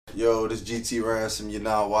Yo, this GT Ransom. You're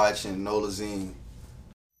now watching Nola Zine.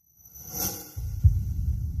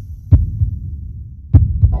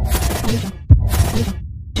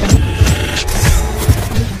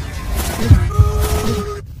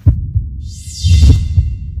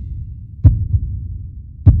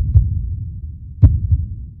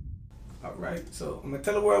 Alright, so I'm gonna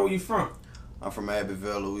tell the world where you from. I'm from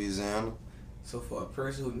Abbeville, Louisiana. So for a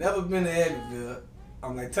person who never been to Abbeville,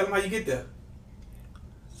 I'm like, tell them how you get there.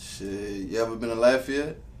 Shit, you ever been to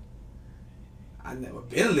Lafayette? I never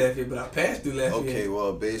been to Lafayette, but I passed through Lafayette. Okay,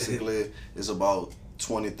 well, basically, it's about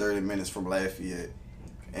 20-30 minutes from Lafayette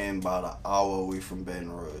and about an hour away from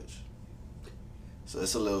Baton Rouge. So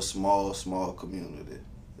it's a little small community.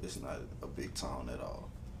 It's not a big town at all.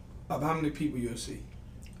 About how many people you'll see?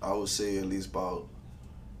 I would say at least about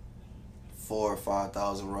 4,000 or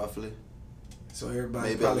 5,000 roughly. So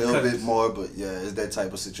everybody maybe a little bit more, but yeah, it's that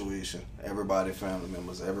type of situation. Everybody family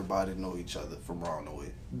members, everybody know each other from around the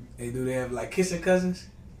way. Hey, do they have like kissing cousins?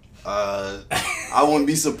 I wouldn't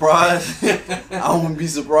be surprised. I wouldn't be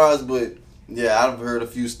surprised, but yeah, I've heard a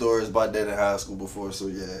few stories about that in high school before, so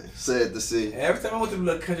yeah, sad to see. Every time I went to the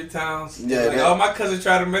little country towns, yeah, like, all my cousins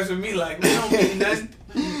try to mess with me, like, we don't mean nothing.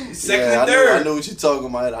 Second and third. I know what you're talking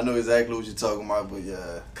about. I know exactly what you're talking about, but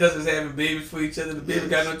yeah. Cousins having babies for each other. The baby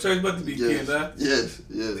got no choice but to be kids, huh? Yes.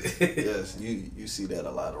 You see that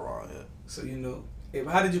a lot around here. So,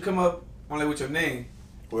 how did you come up only with your name?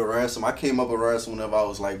 With Ransom, I came up with Ransom whenever I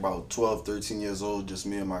was like about 12, 13 years old. Just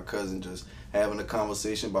me and my cousin just having a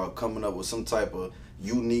conversation about coming up with some type of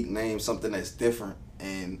unique name, something that's different.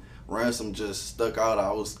 And Ransom just stuck out.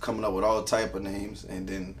 I was coming up with all type of names, and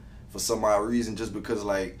then for some odd reason, just because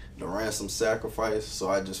like the ransom sacrifice, so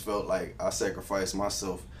I just felt like I sacrificed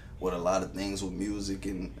myself with a lot of things with music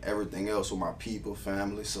and everything else with my people,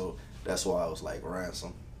 family. So that's why I was like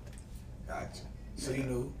Ransom. Gotcha. So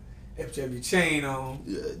if you have your chain on,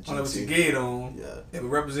 only with your gate on, it would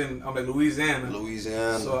represent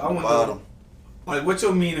Louisiana. So I want to what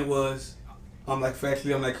your meaning was. I'm like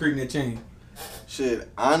creating that chain. Shit,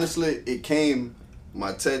 honestly, it came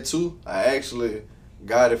my tattoo. I actually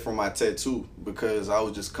got it from my tattoo because I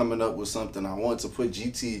was just coming up with something. I wanted to put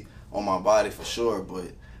GT on my body for sure, but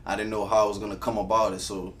I didn't know how I was gonna come about it.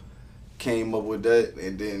 So came up with that,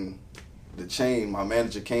 and then the chain. My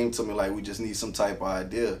manager came to me like, we just need some type of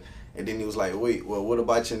idea, and then he was like, wait, well, what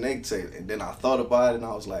about your neck tape? And then I thought about it, and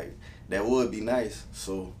I was like, that would be nice.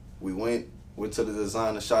 So we went to the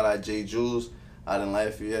designer, shout out J. Jules out in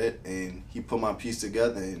Lafayette, and he put my piece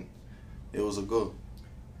together, and it was a go.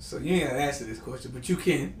 So you ain't gotta answer this question, but you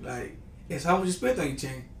can. Like, it's how much you spent on your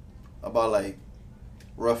chain? About like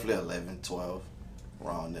roughly 11, 12,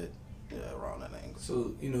 around that. Yeah, around that angle.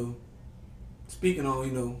 So, speaking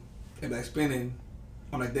on, like spending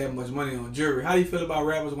on like that much money on jewelry, how do you feel about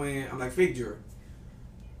rappers wearing fake jewelry?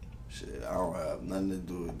 Shit, I don't have nothing to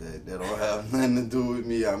do with that. That don't have nothing to do with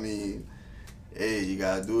me. I mean, hey, you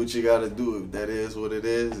gotta do what you gotta do. If that is what it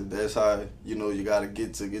is, if that's how you gotta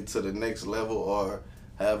get to the next level, or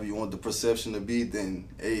however you want the perception to be, then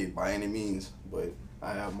hey, by any means. But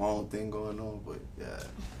I have my own thing going on. But yeah,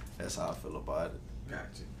 that's how I feel about it.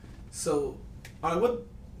 Gotcha. So,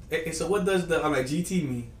 what does the GT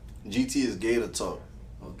mean? GT is Gator Talk.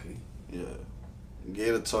 Okay. Yeah,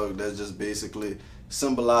 Gator Talk. That's just basically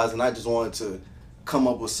symbolizing. I just wanted to come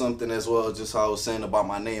up with something as well. Just how I was saying about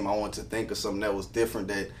my name, I wanted to think of something that was different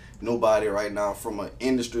that nobody right now, from an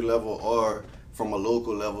industry level or from a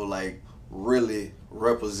local level, like really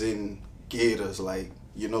representing Gators. Like,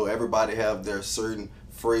 everybody have their certain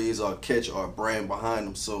phrase or catch or brand behind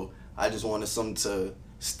them. So I just wanted something to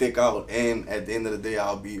stick out, and at the end of the day,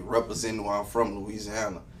 I'll be representing where I'm from,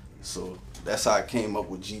 Louisiana. So that's how I came up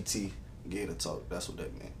with GT, Gator Talk. That's what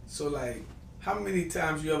that meant. So like, how many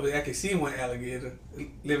times you ever actually seen one alligator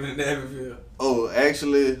living in Abbeville? Oh,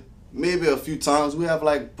 actually, maybe a few times. We have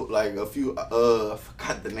like a few. I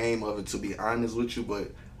forgot the name of it, to be honest with you,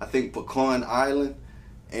 but I think Pecan Island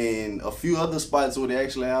and a few other spots where they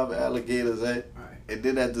actually have alligators at. Right. And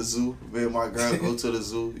then at the zoo, me and my girl go to the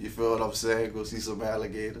zoo. You feel what I'm saying? Go see some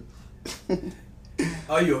alligators.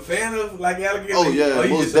 Are you a fan of alligators? Oh yeah,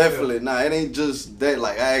 most definitely. Nah, it ain't just that.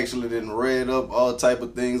 Like, I actually didn't read up all type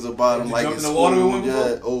of things about them. Like, jump in the water with one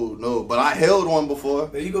before? Oh no, but I held one before.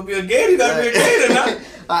 Then you gonna be a gator? You gotta be a gator, now.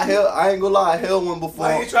 I ain't gonna lie, I held one before.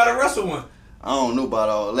 Why you try to wrestle one? I don't know about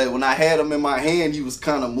all that. When I had him in my hand, he was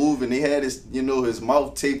kind of moving. He had his, his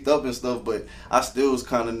mouth taped up and stuff, but I still was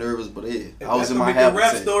kind of nervous. But yeah, I was in my habitat. Make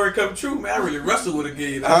the rap story come true, man. I really wrestled with a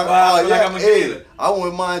gator. That's why I feel like I'm a gator. I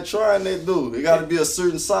wouldn't mind trying that, dude. It got to be a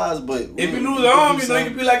certain size, but if you lose an arm, you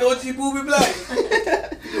can be like OG Booby Black.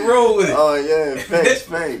 You roll with it. Oh yeah,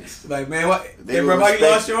 facts. Like, man, what? They Hey, bro, why you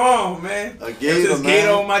respect lost your arm, man? a gator, This man.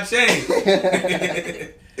 gator on my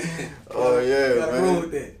chain. Oh yeah, Gotta man. roll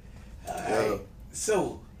with that. Alright.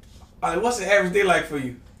 So, what's the average day like for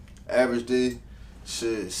you? Average day,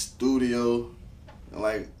 shit, studio, and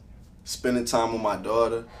like spending time with my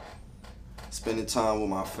daughter, spending time with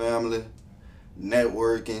my family,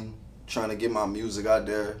 networking, trying to get my music out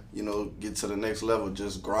there, you know, get to the next level,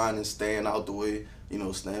 just grinding, staying out the way, you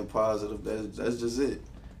know, staying positive. That's just it.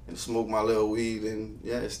 And smoke my little weed and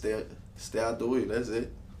yeah, stay out the way. That's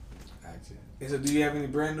it. Gotcha. And so, do you have any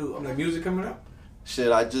brand new music coming up?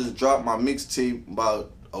 Shit, I just dropped my mixtape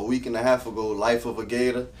about a week and a half ago, Life of a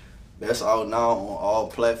Gator. That's out now on all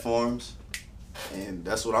platforms. And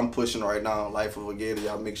that's what I'm pushing right now, Life of a Gator.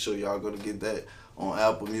 Y'all make sure y'all gonna get that on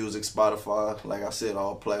Apple Music, Spotify, like I said,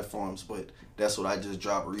 all platforms. But that's what I just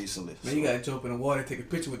dropped recently. Man, you gotta jump in the water, take a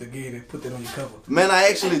picture with the gator, and put that on your cover. Man, I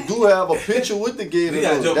actually do have a picture with the gator. You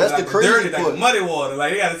gotta jump That's in the like crazy dirty, part. like the muddy water.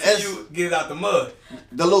 Like, they gotta see you get it out the mud.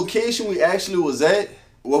 The location we actually was at,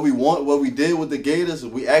 what we did with the gators,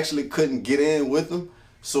 we actually couldn't get in with them.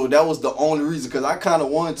 So that was the only reason, because I kind of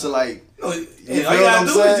wanted to, like, All feel you what gotta I'm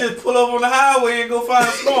do saying? is just pull over on the highway and go find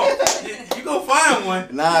a swamp. you go find one.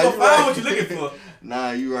 Nah, you you go find right. what you're looking for.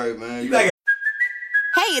 Nah, you right, man. You like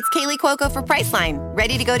Hey, it's Kaylee Cuoco for Priceline.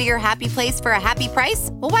 Ready to go to your happy place for a happy price?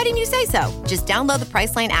 Well, why didn't you say so? Just download the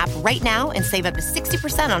Priceline app right now and save up to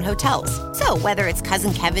 60% on hotels. So whether it's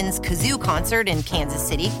Cousin Kevin's Kazoo Concert in Kansas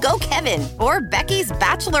City, go Kevin, or Becky's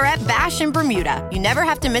Bachelorette Bash in Bermuda, you never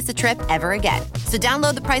have to miss a trip ever again. So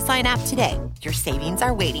download the Priceline app today. Your savings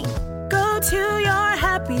are waiting. Go to your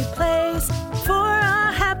happy place for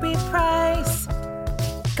a happy price.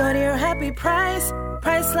 Go to your happy price,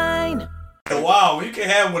 Priceline. wow, you can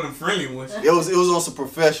have one of them friendly ones. It was on some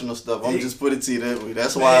professional stuff. I'm just put it to you that way.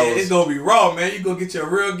 That's why Man, it's gonna be raw, man. You go get your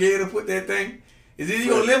real gator, put that thing. Is either you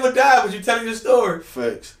gonna live or die, but you telling your story.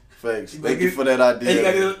 Facts. Thank better you get- for that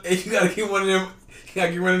idea. And you gotta get one of them. You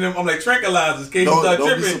gotta get one of them. I'm like tranquilizers. In case Don't- you start don't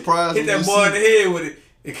be tripping, surprised hit when that you boy see- in the head with it.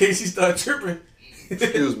 In case he start tripping.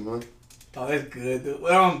 Excuse me, man. Oh, that's good. Dude.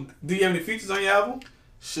 Well, do you have any features on your album?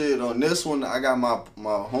 Shit, on this one, I got my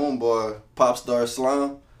homeboy, Popstar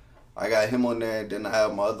Slime. I got him on there. Then I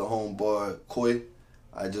have my other homeboy, Koi.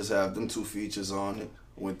 I just have them two features on it.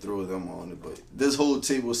 Went through them on it. But this whole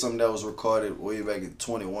tape was something that was recorded way back in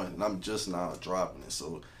 21. And I'm just now dropping it.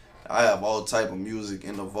 So I have all type of music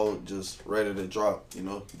in the vault just ready to drop. You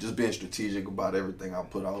know, just being strategic about everything I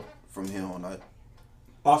put out from here on out.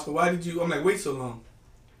 Oscar, why did you, wait so long?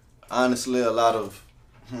 Honestly, a lot of,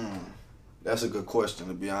 that's a good question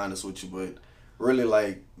to be honest with you, but really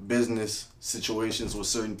like business situations with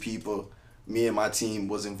certain people me and my team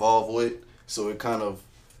was involved with, so it kind of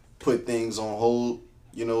put things on hold,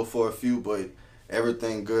 you know, for a few, but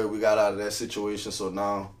everything good. We got out of that situation, so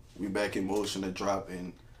now we back in motion to drop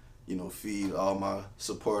and, you know, feed all my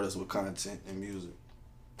supporters with content and music.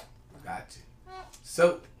 Gotcha.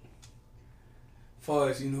 So, far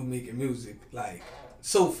as, making music, like,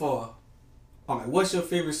 so far, what's your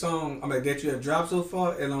favorite song, that you have dropped so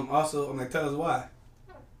far? And also, tell us why.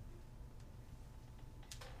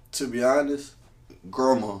 To be honest,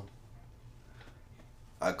 Grandma.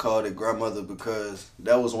 I called it Grandmother because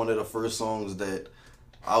that was one of the first songs that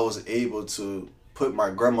I was able to put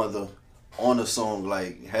my grandmother on a song,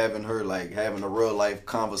 like having her, like having a real life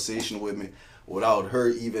conversation with me without her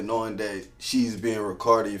even knowing that she's being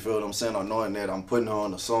recorded, you feel what I'm saying, or knowing that I'm putting her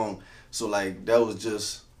on a song. So like that was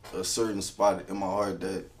just a certain spot in my heart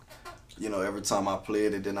that, you know, every time I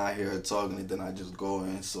played it, then I hear her talking it, then I just go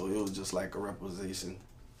in. So it was just like a representation.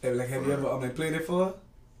 Have you ever played it for her?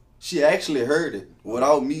 She actually heard it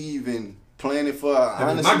without me even playing it for her.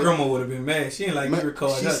 Honestly, my grandma would have been mad. She ain't like me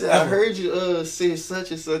record She her said, ever. I heard you say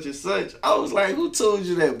such and such and such. I was like, who told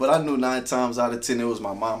you that? But I knew 9 times out of 10 it was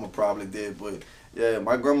my mama probably did. But yeah,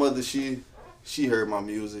 my grandmother, she heard my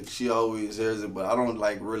music. She always hears it, but I don't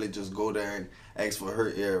like really just go there and ask for her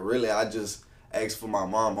ear. Really, I just ask for my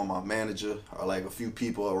mom or my manager or like a few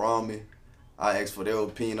people around me. I ask for their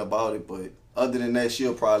opinion about it, but other than that,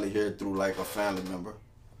 she'll probably hear it through like a family member.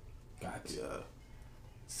 Gotcha. Yeah.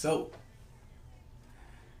 So,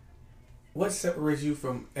 what separates you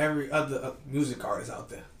from every other music artist out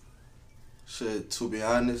there? Shit, to be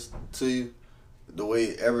honest to you, the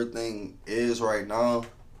way everything is right now,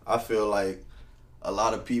 I feel like a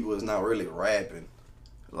lot of people is not really rapping.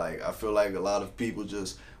 Like, I feel like a lot of people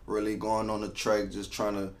just really going on the track, just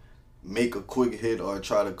trying to make a quick hit or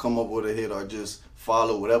try to come up with a hit or just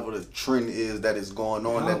follow whatever the trend is that is going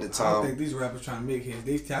on at the time. I don't think these rappers trying to make hits.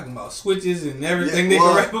 They talking about switches and everything Yeah,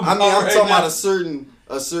 well, they can rap about. I mean, I'm right talking now. about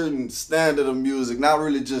a certain standard of music, not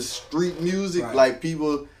really just street music. Right. Like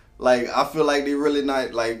people, like I feel like they really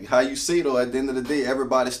not like how you say though. At the end of the day,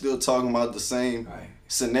 everybody's still talking about the same Right.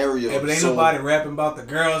 scenario. Yeah, but ain't So- nobody rapping about the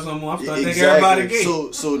girls no more. I'm starting to think Exactly. everybody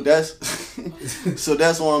gay. So that's so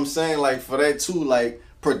that's what I'm saying. Like for that too, like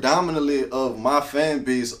predominantly of my fan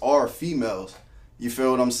base are females. You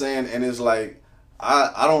feel what I'm saying? And it's like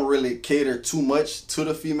I don't really cater too much to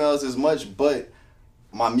the females as much, but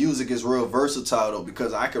my music is real versatile though,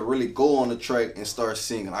 because I could really go on the track and start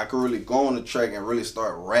singing. I could really go on the track and really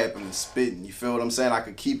start rapping and spitting. You feel what I'm saying? I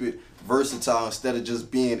could keep it versatile instead of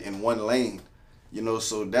just being in one lane. You know,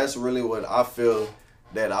 so that's really what I feel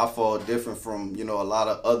that I fall different from, you know, a lot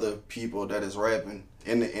of other people that is rapping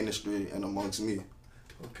in the industry and amongst me.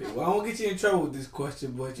 Okay, well, I won't get you in trouble with this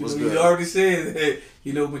question, but you What's know, good? you already said that,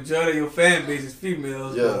 you know, majority of your fan base is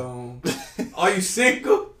females. Yeah. But, are you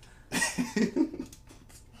single?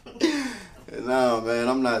 Nah, man,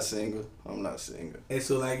 I'm not single. And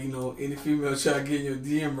so, like, you know, any female try to get in your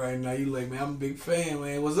DM right now, you like, man, I'm a big fan,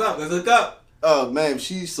 man. What's up? Let's hook up. Man,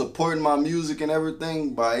 she's supporting my music and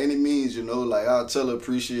everything by any means, you know. Like, I'll tell her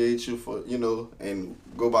appreciate you for, you know, and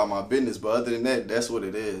go by my business. But other than that, that's what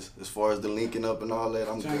it is. As far as the linking up and all that,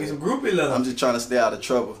 I'm Trying to good. get some groupie love. I'm just trying to stay out of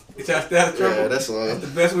trouble. You trying to stay out of trouble? Yeah, that's all. That's the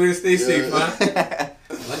best way to stay safe, huh? Yeah.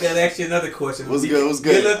 I gotta ask you another question. What's Be- good, what's Be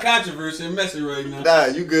a good? little controversy and messy right now. Nah,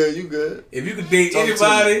 you good. If you could date Talk to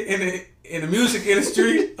anybody in the music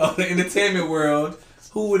industry or the entertainment world,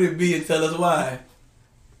 who would it be and tell us why?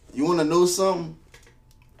 You want to know something?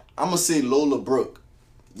 I'm going to say Lola Brooke.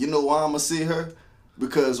 You know why I'm going to say her?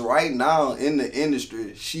 Because right now in the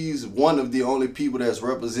industry, she's one of the only people that's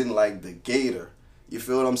representing like the Gator. You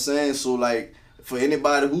feel what I'm saying? So like for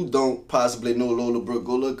anybody who don't possibly know Lola Brooke,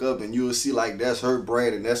 go look up and you will see like that's her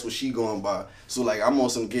brand and that's what she going by. So like I'm on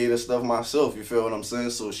some Gator stuff myself. You feel what I'm saying?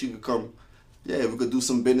 So she could come, yeah, we could do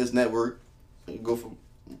some business network and go for,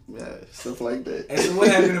 yeah, stuff like that. And so what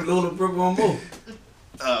happened if Lola Brooke won't move?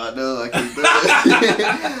 No, I can't do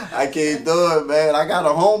it. I can't do it, man. I got a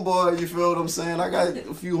homeboy, you feel what I'm saying? I got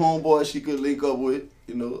a few homeboys she could link up with,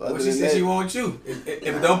 you know. Well, Other she than said that, she wants you.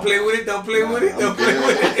 If don't play with it, don't play with it, don't I'm play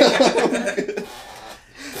with it. good.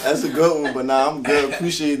 That's a good one, but nah, I'm good.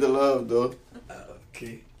 Appreciate the love, though.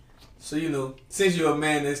 Okay. So, you know, since you're a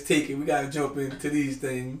man that's taken, we got to jump into these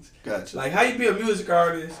things. Gotcha. Like, how you be a music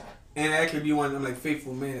artist and actually be one of them, like,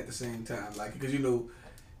 faithful men at the same time? Like, because, you know,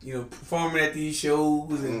 performing at these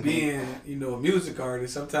shows and being, you know, a music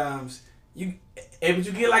artist, sometimes but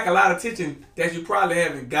you get, like, a lot of attention that you probably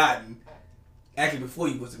haven't gotten actually before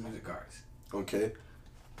you was a music artist. Okay.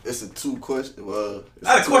 It's a two question. Well, it's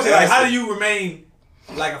I had a two question, like, how answer. do you remain,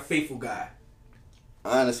 like, a faithful guy?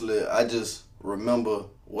 Honestly, I just remember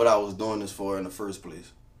what I was doing this for in the first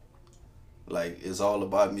place. Like, it's all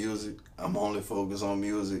about music. I'm only focused on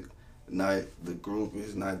music, not the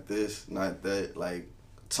groupies, not this, not that. Like,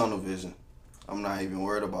 tunnel vision. I'm not even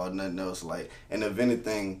worried about nothing else. Like, and if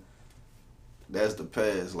anything, that's the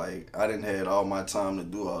past. Like, I didn't had all my time to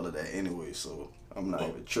do all of that anyway, so I'm not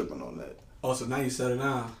even tripping on that. Oh, so now you settle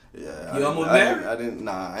down. Yeah. You almost married?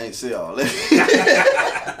 Nah, I ain't say all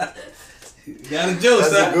that. Got a joke,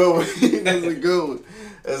 That's son. a good one.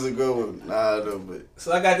 That's a good one. Nah, no, but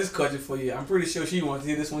So I got this question for you. I'm pretty sure she wants to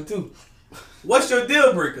hear this one too. What's your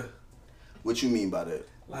deal breaker? what you mean by that?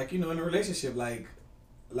 Like, you know, in a relationship, like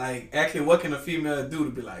actually what can a female do to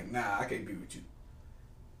be like, nah, I can't be with you?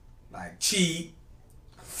 Like cheat.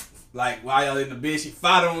 Like while y'all in the bed, she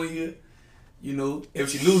fight on you. You know, if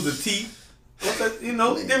she lose her teeth. What's that, you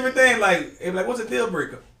know, different thing. Like what's a deal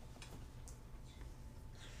breaker?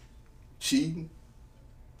 Cheating?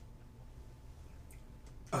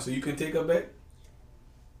 Oh, so you can take her back?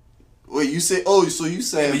 Wait, you say? Oh, so you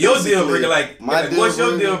saying But your deal basically breaker, like what's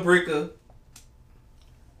your deal breaker?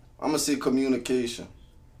 I'm gonna say communication.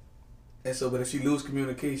 And so, but if she lose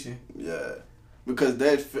communication, Yeah, because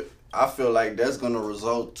I feel like that's gonna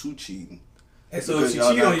result to cheating. and so Because if she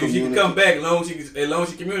y'all cheat on not you, she can come back as long as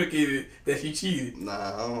she communicated that she cheated. Nah,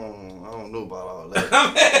 I don't know about all that.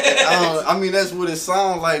 I mean, that's what it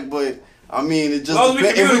sounds like, but I mean, it just Long as we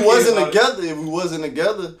depends. If we communicate wasn't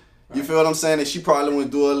together, you feel what I'm saying? And she probably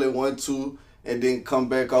went do all at 1, 2, and then come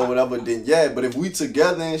back or whatever. Then yeah, but if we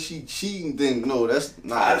together and she cheating, then no, that's I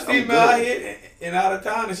not. had a female out here and out of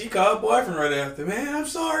town, and she called her boyfriend right after. Man, I'm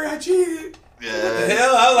sorry, I cheated. Yeah. What the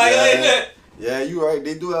hell? I was like, like that. Yeah, you right.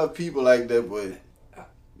 They do have people like that, but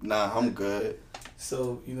nah, I'm good.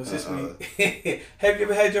 So, you know, since we have you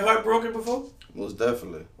ever had your heart broken before? Most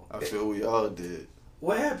definitely. I feel we all did.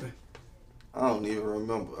 What happened? I don't even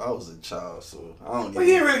remember. I was a child, so I don't Well,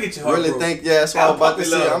 you didn't really get your heart really broken. think. Yeah, that's what I was about to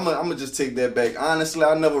say. Love. I'm gonna just take that back. Honestly,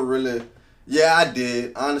 I never really. Yeah, I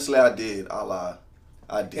did. Honestly, I did. I lie.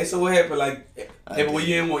 I did. And so what happened? Like, when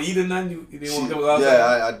you didn't want to eat or nothing, you didn't want to come outside?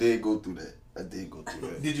 Yeah, I did go through that.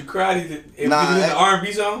 Did you cry? Did you listen to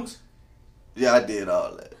R&B songs? Yeah, I did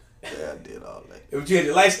all that. Yeah, I did all that. If you had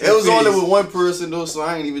your light skin It was face, only with one person though, so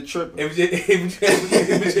I ain't even tripping. If you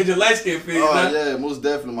had your light skin face, Oh yeah, most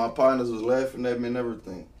definitely. My partners was laughing at me and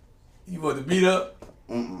everything. You want to beat up?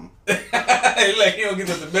 Mm-mm. Like you don't get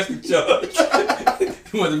the domestic charge.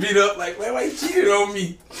 You want to beat up? Like, man, why you cheated on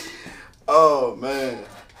me? Oh man,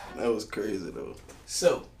 that was crazy though.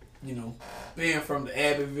 So, being from the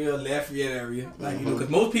Abbeville, Lafayette area, like because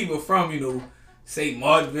most people from St.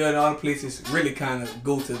 Martinville and all the places really kind of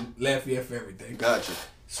go to Lafayette for everything. Gotcha.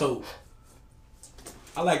 So,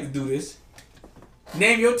 I like to do this.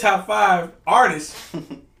 Name your top 5 artists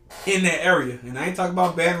in that area. And I ain't talking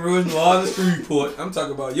about Baton Rouge, New Orleans, Shreveport. I'm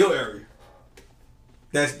talking about your area.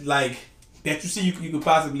 That's like, that you see you could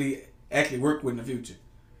possibly actually work with in the future.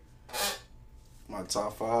 My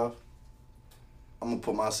top 5? I'm going to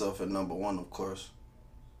put myself at number 1, of course.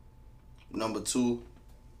 Number 2,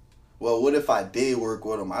 well, what if I did work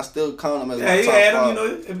with them? I still count them as my top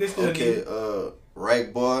 5. If they still Okay,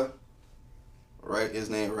 Rack Boy. Right, his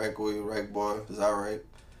name Rack Boy. Is that right?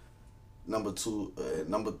 Number 2,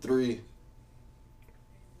 number 3.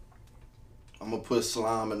 I'm gonna put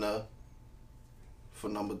Slime in there for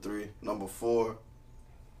number 3. Number 4.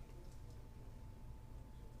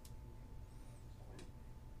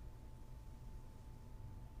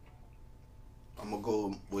 I'm gonna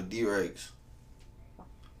go with D-Rex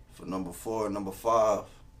for number 4. Number 5.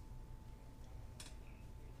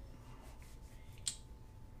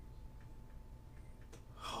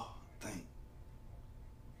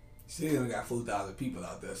 Still got 4,000 people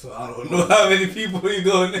out there, so I don't know how many people you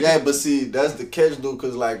going there. Yeah, but see, that's the catch though,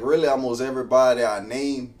 cause like really almost everybody I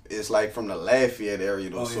name is like from the Lafayette area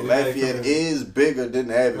though. So Lafayette is bigger than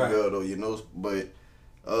Abbeville though, But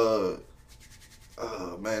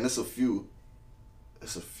man, it's a few.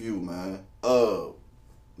 Man.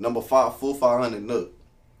 Number 5, full 500 Nook.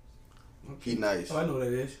 He nice. Oh, I know what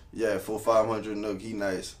that is. Yeah, full 500 Nook. He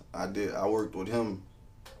nice. I worked with him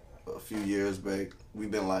a few years back. We've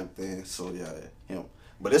been locked in, so yeah, him.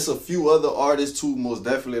 But it's a few other artists too, most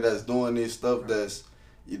definitely, that's doing this stuff that's,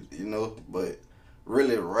 but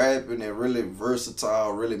really rapping and really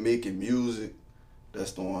versatile, really making music.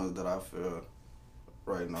 That's the ones that I feel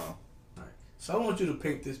right now. Right. So I want you to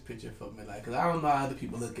paint this picture for me, like, cause I don't know how other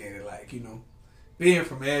people look at it, like, being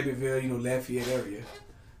from Abbeville, Lafayette area,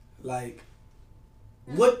 like,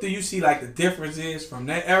 what do you see like the difference is from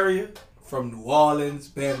that area, from New Orleans,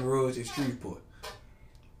 Baton Rouge, and Shreveport?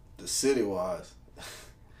 The city-wise,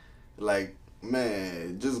 like,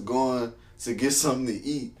 man, just going to get something to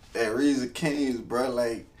eat at Raising Cane's, bro,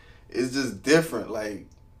 like, it's just different. Like,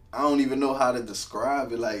 I don't even know how to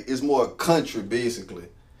describe it. Like, it's more country, basically.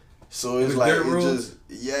 So it's like,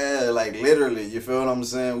 like, literally, you feel what I'm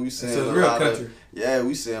saying? We seeing a real lot country.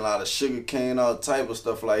 We seeing a lot of sugar cane, all type of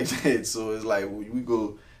stuff like that. So it's like, when we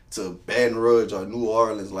go to Baton Rouge or New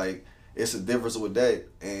Orleans, like, it's a difference with that.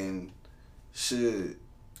 And shit,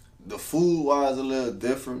 the food wise a little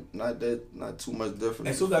different, not too much different.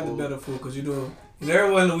 And who got the better food? Cause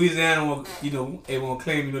everyone in Louisiana, they want to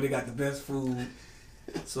claim they got the best food.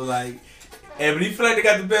 So like, but you feel like they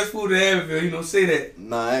got the best food in Abbeville, say that.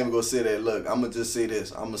 Nah, I ain't gonna say that. Look, I'm gonna just say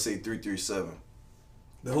this. I'm gonna say 337.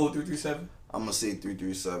 The whole 337. I'm gonna say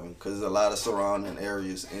 337 because there's a lot of surrounding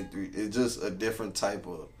areas and it's just a different type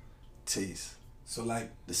of taste. So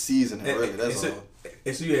like the seasoning, really. That's all.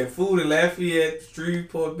 And so you had food in Lafayette,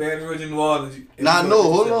 Shreveport, Baton Rouge, and New Orleans.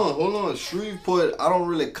 Hold on. Shreveport, I don't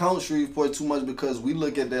really count Shreveport too much because we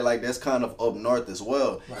look at that like that's kind of up north as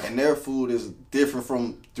well. Right. And their food is different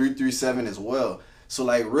from 337 as well. So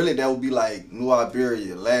like really that would be like New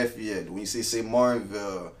Iberia, Lafayette, when you say St.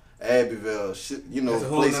 Martinville, Abbeville, shit,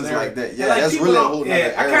 places like that. Yeah, like that's really a whole nother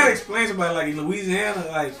area. I kind of explain somebody like in Louisiana,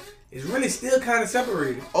 like, it's really still kind of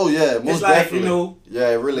separated. Oh yeah, most definitely.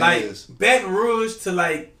 Yeah, it really like, is. Baton Rouge to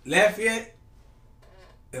like Lafayette,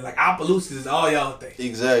 and like Opelousas is all y'all think.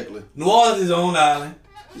 Exactly. New Orleans is its own island.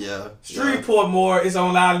 Yeah. Shreveport more its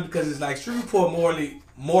own island because it's like Shreveport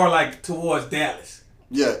more like towards Dallas.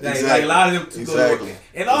 Yeah, like, exactly. Like a lot of them to go north.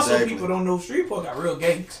 And also people don't know Shreveport got real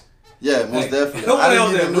gangs. Yeah, most definitely.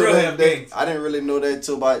 I didn't really know that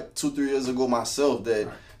till about 2-3 years ago myself that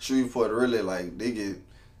Shreveport really like they get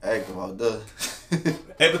active out there.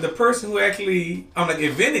 Hey, but the person who actually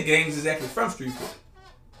invented gangs is actually from Shreveport.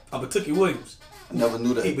 But Tookie Williams. Never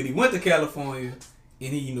knew that. But he went to California,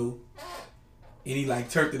 and he like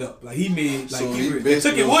turned it up. Like he made like so he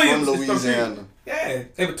took it Williams from Louisiana. Yeah,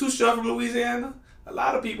 they were Too Short from Louisiana. A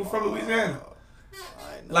lot of people from Louisiana.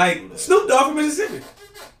 Like Snoop Dogg from Mississippi.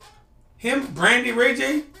 Him, Brandy, Ray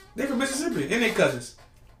J, they from Mississippi, and they cousins.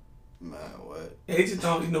 Man, what? Yeah, they just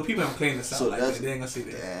don't. People don't claim the South like that. They ain't gonna say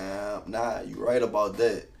that. Damn, nah, you right about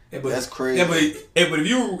that. Yeah, but, that's crazy. Yeah, but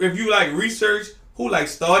if you like research who like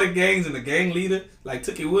started gangs and the gang leader, like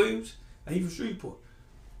Tookie Williams, like, he from Shreveport.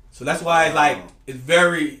 So that's why it's like it's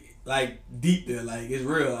very like deep there, like it's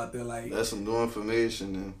real out there. Like that's some new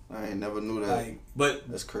information, and I ain't never knew that. Like, but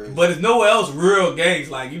that's crazy. But there's nowhere else real gangs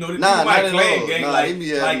like people might claim gangs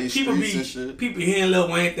like people people hearing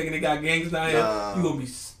Lil Wayne thinking they got gangs down here. You gonna be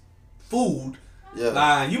fooled.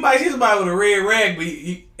 Yeah. You might see somebody with a red rag, but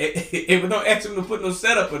if don't ask him to put no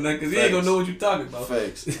setup or nothing, because he ain't gonna know what you're talking about.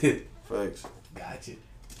 Facts. Facts. Gotcha.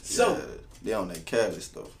 So they on that Cali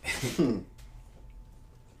stuff.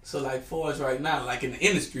 So like for us right now, like in the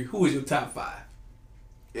industry, who is your top 5?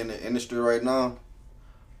 In the industry right now,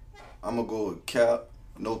 I'm gonna go with Cap,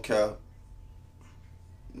 No Cap.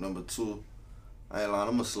 Number 2, I ain't lying,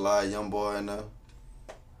 I'm gonna slide Young Boy in there.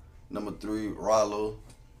 Number 3, Rollo.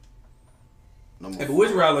 Hey, but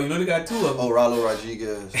which Rollo? You know they got 2 of them. Oh, Rollo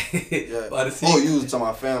Rodriguez. Yeah. You was talking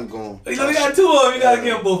about fam going. You know they got 2 of them. You gotta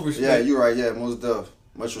give them both respect. Yeah, you right. Yeah, most def.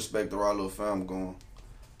 Much respect to Rollo fam going.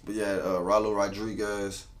 But yeah, Rollo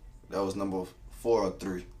Rodriguez. That was number 4 or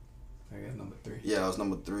 3. I guess number 3. Yeah, that was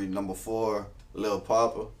number 3. Number 4, Lil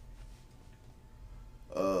Papa.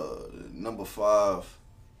 Number 5.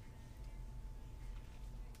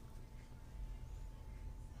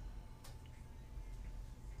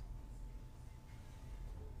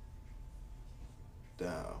 Damn,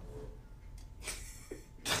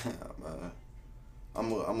 man. I'm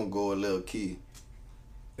gonna go with Lil Key.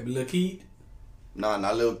 Lil Key? Nah,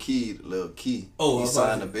 not Lil Key. Lil Key. Oh, he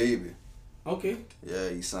signed a baby. Okay. Yeah,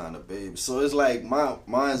 he signed a baby. So it's like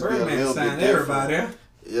mine's be a little bit different. Everybody.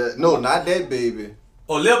 Yeah, no, not that baby.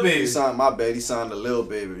 Oh, Lil Baby. He signed my bad. He signed a Lil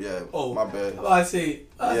Baby. Yeah. Oh, my bad. I say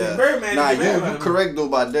Birdman. Nah, you correct though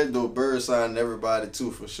about that though. Bird signed everybody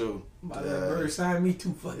too for sure. Bird signed me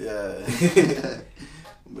too for Yeah.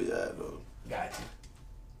 But yeah, though. Gotcha.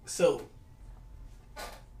 So,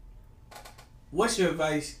 what's your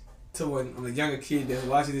advice to a younger kid that's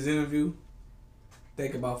watching this interview?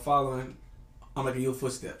 Think about following your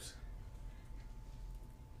footsteps.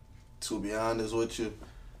 To be honest with you,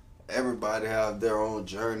 everybody have their own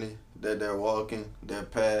journey that they're walking, their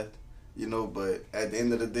path, but at the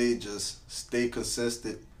end of the day, just stay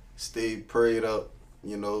consistent, stay prayed up,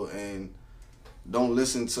 and don't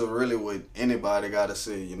listen to really what anybody gotta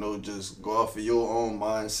say, just go off of your own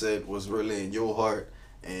mindset, what's really in your heart,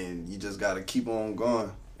 and you just gotta keep on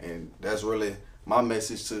going. And that's really my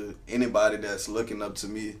message to anybody that's looking up to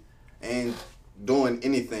me and doing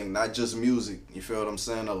anything, not just music. You feel what I'm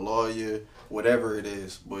saying? A lawyer, whatever it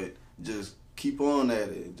is, but just keep on at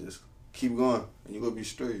it. Just keep going, and you're going to be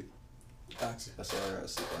straight. Gotcha. That's all I got to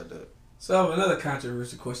say about that. So I have another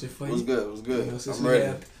controversial question for you. What's good? I'm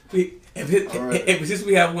ready. Since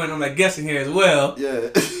we have one, I'm like guessing here as well. Yeah.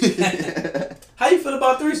 How you feel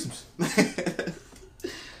about threesomes?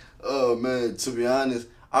 Oh, man, to be honest,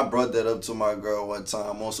 I brought that up to my girl one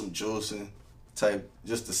time on some juicing type,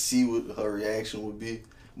 just to see what her reaction would be.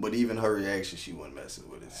 But even her reaction, she wasn't messing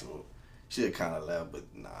with it. So she'd kind of laugh, but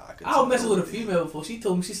nah. I was messing with a female before. She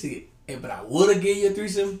told me, she said, hey, but I would have gave you a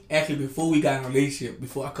threesome actually before we got in a relationship,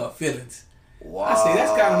 before I caught feelings. Wow. I said,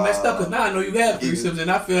 that's kind of messed up because now I know you have threesomes and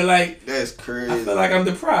I feel like... That's crazy. I feel like I'm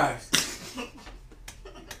deprived.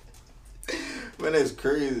 Man, that's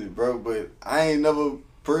crazy, bro. But I ain't never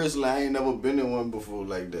been in one before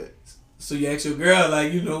like that. So you ask your girl,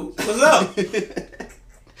 like, what's up?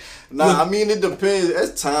 Nah, I mean, it depends.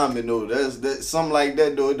 That's timing, though. That's something like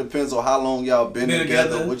that, though. It depends on how long y'all been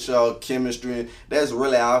together, with y'all chemistry. That's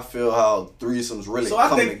really how I feel how threesomes really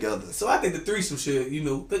come together. So I think the threesome should,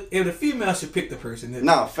 if the female should pick the person.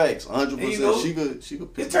 Nah, facts. 100%. She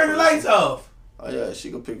could pick just turn the lights off. Oh, yeah,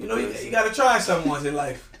 she could pick the person. You got to try something once in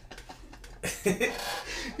life.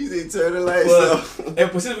 He said turn the lights off.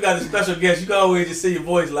 And since we got a special guest, you can always just say your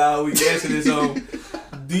voice loud. We can answer this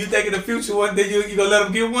do you think in the future one day you gonna let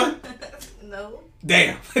him get one? No.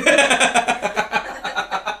 Damn.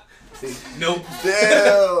 See, nope.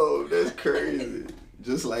 Damn, that's crazy.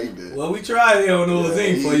 Just like that. Well, we tried here on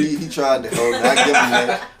Ozine for you. He tried to hold me. I give him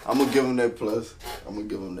that. I'm gonna give him that plus. I'm gonna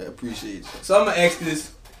give him that. Appreciate you. So I'm gonna ask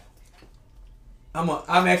this. I'm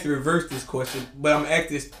actually reverse this question, but I'm gonna ask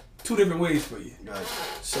this 2 different ways for you. Gotcha.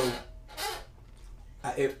 So,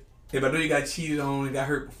 If I know you got cheated on and got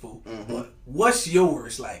hurt before, Mm-hmm. but what's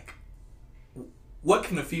yours like? What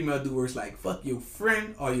can a female do worse? Like fuck your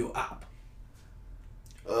friend or your op?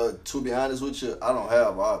 To be honest with you, I don't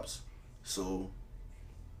have ops, so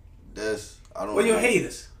I don't. What your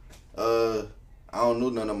haters? I don't know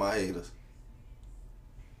none of my haters.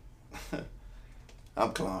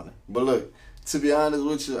 I'm clowning, but look, to be honest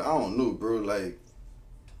with you, I don't know, bro. Like,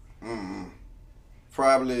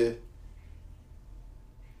 probably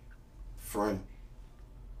friend.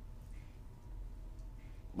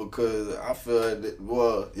 Because I feel that,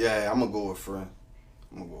 well, yeah, I'm gonna go with friend.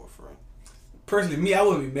 Personally, me, I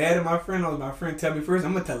wouldn't be mad at my friend or my friend tell me first.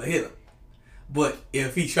 I'm gonna tell her hit him. But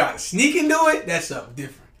if he try to sneak and do it, that's something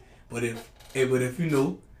different. But if you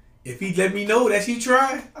know, if he let me know that she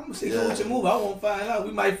tried, I'm gonna say go with your move. I won't find out.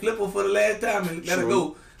 We might flip her for the last time and let her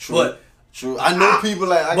go. True. I know people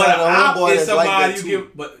like I got a homeboy that's like that too.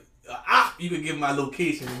 You could give my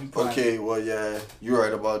location. And okay, well, yeah, you're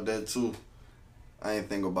right about that too. I ain't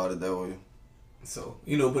think about it that way. So,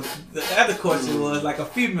 but the other question was, like, a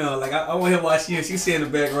female, like, I want to hear why she say in the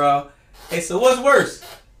background, hey, so what's worse?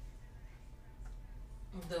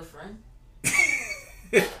 The friend.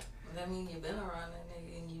 That means you've been around that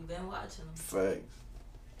nigga and you've been watching him. Facts.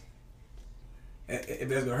 If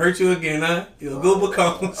that's going to hurt you again, huh? You'll go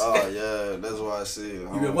because. Oh, yeah, that's why I see it.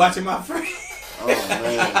 You been watching my friend? Oh,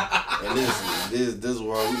 man. And this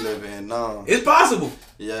world we live in now. It's possible.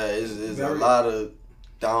 Yeah, it's a lot of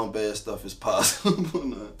down bad stuff is possible.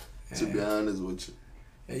 To be honest with you.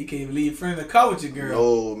 Yeah, you can't even leave your friend in the car with your girl.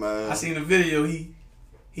 No, man. I seen a video. He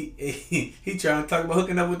trying to talk about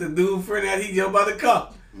hooking up with the dude friend that he jumped out the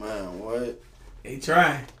car. Man, what? He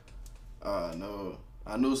trying. No.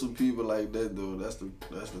 I know some people like that though. That's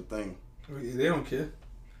the thing. They don't care.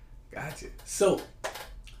 Gotcha. So,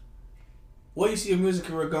 where you see your music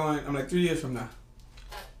career going? I'm like 3 years from now.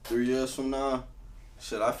 3 years from now,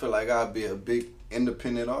 shit, I feel like I'll be a big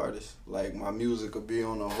independent artist. Like my music will be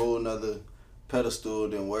on a whole nother pedestal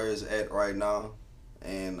than where it's at right now,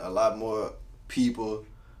 and a lot more people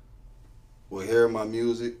will hear my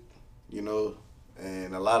music,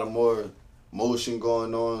 and a lot of more motion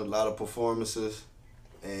going on, a lot of performances,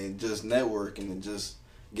 and just networking and just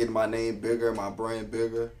getting my name bigger, my brand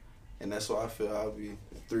bigger, and that's why I feel I'll be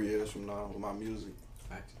 3 years from now with my music.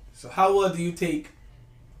 So how well do you take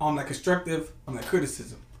on the constructive, on the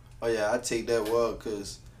criticism? Oh yeah, I take that well,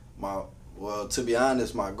 cause to be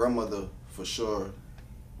honest, my grandmother for sure,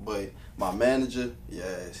 but my manager,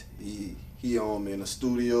 yes, he owned me in the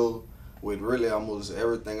studio with really almost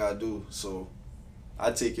everything I do. So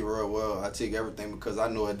I take it real well. I take everything because I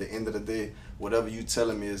know at the end of the day, whatever you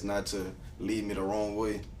telling me is not to lead me the wrong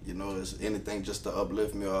way. It's anything just to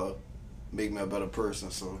uplift me or make me a better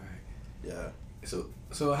person. So yeah.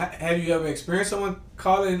 So have you ever experienced someone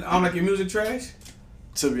calling on like your music trash?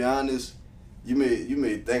 To be honest, you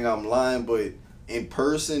may think I'm lying, but in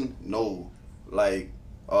person, no. Like,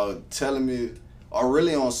 telling me, or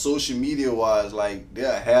really on social media wise, like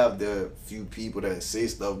they'll have their few people that say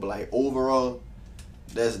stuff, but like overall,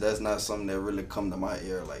 that's not something that really come to my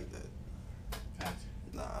ear like that. Gotcha.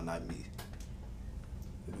 Nah, not me.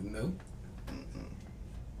 No.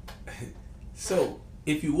 So,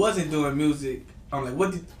 if you wasn't doing music,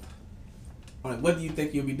 what do you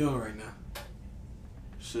think you'll be doing right now?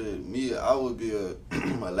 Shit, me, I would be a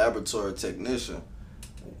laboratory technician.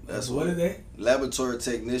 That's what is that? Laboratory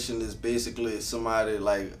technician is basically somebody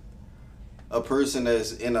like a person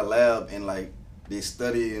that's in a lab and like they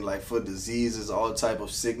study like for diseases, all type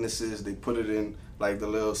of sicknesses. They put it in like the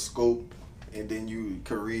little scope, and then you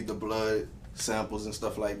can read the blood samples and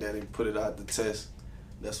stuff like that and put it out to test.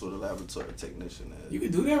 That's what a laboratory technician is. You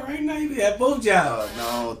can do that right now. You can have both jobs. No,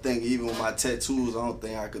 I don't think even with my tattoos, I don't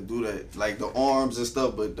think I could do that. Like the arms and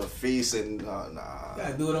stuff, but the face and nah. You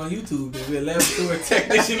gotta do it on YouTube. Be a laboratory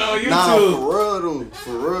technician on YouTube. Nah,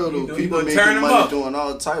 for real though. People making money doing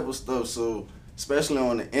all type of stuff. So especially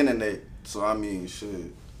on the internet. So I mean,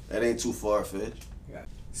 shit, that ain't too far fetched.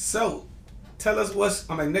 So, tell us what's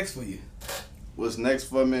next for you. What's next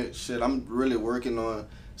for me? Shit, I'm really working on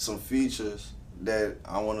some features that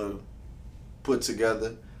I want to put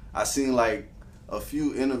together. I seen like a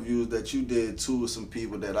few interviews that you did too with some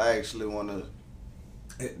people that I actually want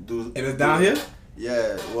to do. And it's down here?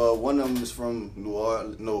 Yeah, well, one of them is from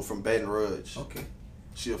from Baton Rouge. Okay.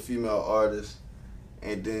 She a female artist,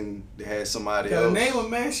 and then they had somebody Got else. a name of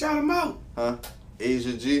man, shout him out. Huh?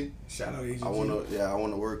 Asia G. Shout out Asia G. I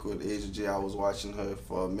wanna work with Asia G. I was watching her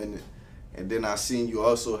for a minute, and then I seen you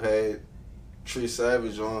also had Tree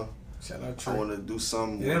Savage on. Shout out Tree. I want to do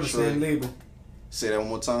something. They're on the same label. Say that one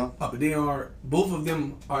more time. But both of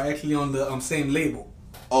them are actually on the same label.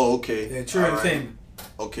 Oh, okay. Yeah, True Entertainment.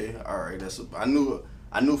 Okay, all right. I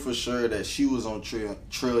knew for sure that she was on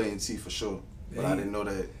Trill ANT for sure, but I didn't know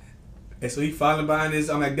that. And so he following behind his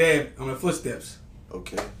on the footsteps.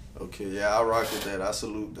 Okay, yeah, I rock with that. I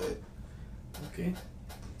salute that. Okay.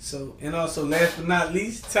 So, and also, last but not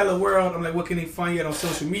least, tell the world, what can they find you at on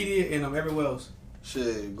social media and everywhere else?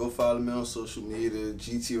 Shit, go follow me on social media,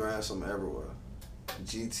 GT Ransom everywhere.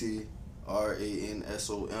 GT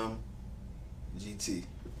RANSOM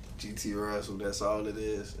GT Ransom, that's all it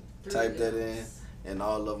is. Type that in, and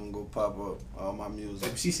all of them go pop up, all my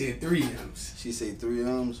music. She said 3 M's. She said 3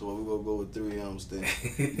 M's? Well, we gonna go with 3 M's then.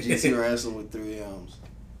 GT Ransom with 3 M's.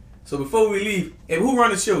 So before we leave, hey, who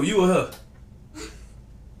run the show, you or her?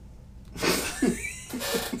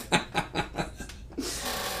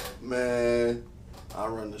 Man, I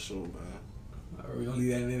run the show, man. All right, we're gonna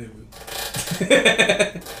leave that in the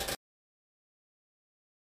interview.